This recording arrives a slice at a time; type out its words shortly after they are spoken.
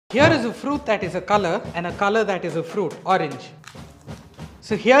Here is a fruit that is a color and a color that is a fruit, orange.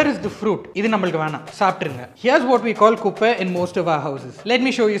 So here is the fruit. This is nammalku. Here's what we call kuppe in most of our houses. Let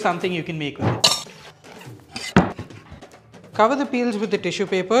me show you something you can make with it. Cover the peels with the tissue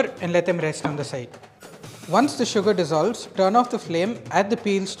paper and let them rest on the side. Once the sugar dissolves, turn off the flame, add the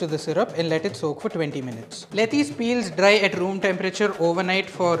peels to the syrup and let it soak for 20 minutes. Let these peels dry at room temperature overnight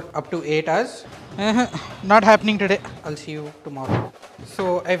for up to 8 hours. Not happening today. I'll see you tomorrow.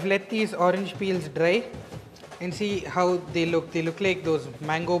 So I've let these orange peels dry and see how they look. They look like those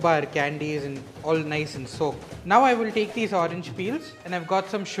mango bar candies and all nice and soaked. Now I will take these orange peels and I've got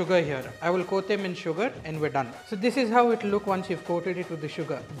some sugar here. I will coat them in sugar and we're done. So this is how it will look once you've coated it with the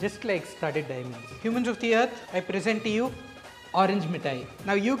sugar. Just like studded diamonds. Humans of the earth, I present to you Orange Mittai.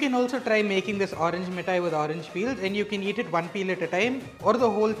 Now you can also try making this Orange Mittai with orange peels and you can eat it one peel at a time or the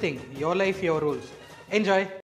whole thing. Your life, your rules. Enjoy.